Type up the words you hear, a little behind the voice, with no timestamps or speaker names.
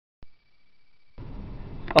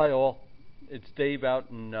Hi all, it's Dave out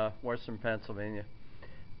in western Pennsylvania.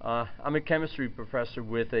 I'm a chemistry professor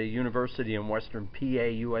with a university in western PA,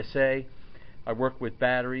 USA. I work with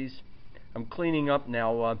batteries. I'm cleaning up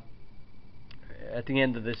now at the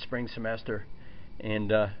end of this spring semester,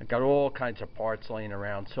 and I got all kinds of parts laying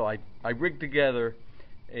around. So I rigged together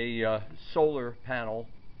a solar panel.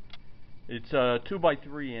 It's a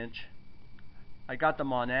 2x3 inch. I got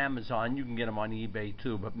them on Amazon. You can get them on eBay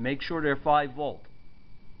too, but make sure they're 5 volt.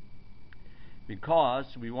 Because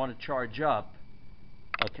we want to charge up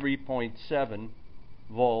a 3.7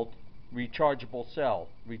 volt rechargeable cell,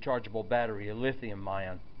 rechargeable battery, a lithium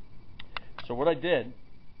ion. So what I did,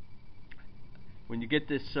 when you get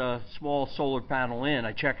this small solar panel in,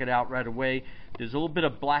 I check it out right away. There's a little bit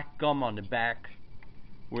of black gum on the back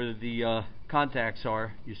where the contacts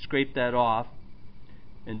are. You scrape that off,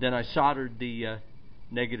 and then I soldered the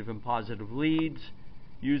negative and positive leads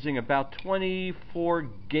using about 24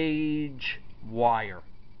 gauge wire.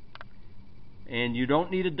 And you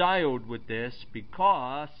don't need a diode with this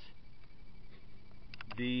because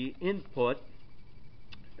the input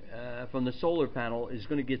from the solar panel is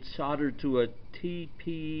going to get soldered to a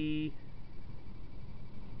TP4056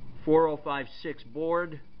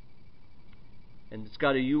 board, and it's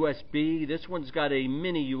got a USB. This one's got a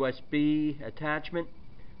mini USB attachment,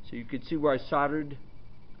 so you can see where I soldered.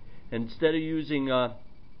 And instead of using a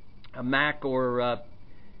Mac or a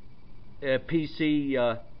PC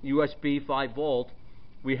USB 5 volt,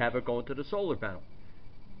 we have it going to the solar panel.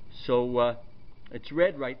 So it's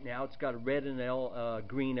red right now. It's got a red and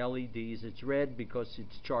green LEDs. It's red because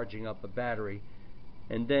it's charging up a battery.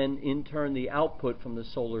 And then in turn, the output from the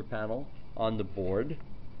solar panel on the board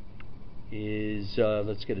is,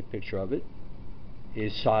 let's get a picture of it,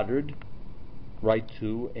 is soldered right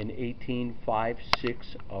to an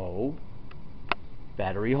 18560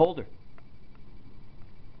 battery holder.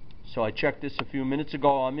 So I checked this a few minutes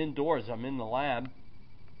ago. I'm indoors. I'm in the lab,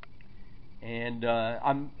 and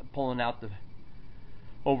I'm pulling out the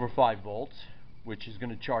over 5 volts, which is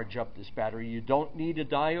going to charge up this battery. You don't need a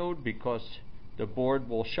diode because the board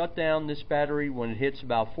will shut down this battery when it hits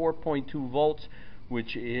about 4.2 volts,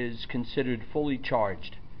 which is considered fully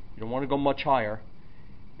charged. You don't want to go much higher,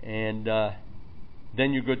 and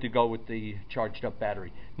then you're good to go with the charged up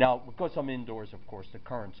battery. Now, because I'm indoors, of course, the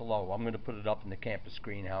current's low. I'm going to put it up in the campus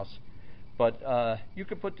greenhouse. But you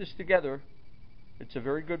can put this together. It's a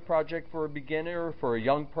very good project for a beginner, for a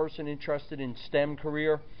young person interested in STEM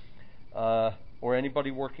career, or anybody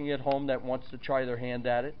working at home that wants to try their hand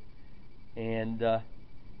at it. And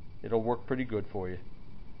it'll work pretty good for you.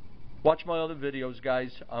 Watch my other videos,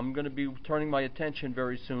 guys. I'm going to be turning my attention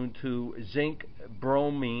very soon to zinc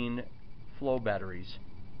bromine flow batteries.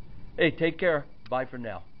 Hey, take care. Bye for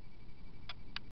now.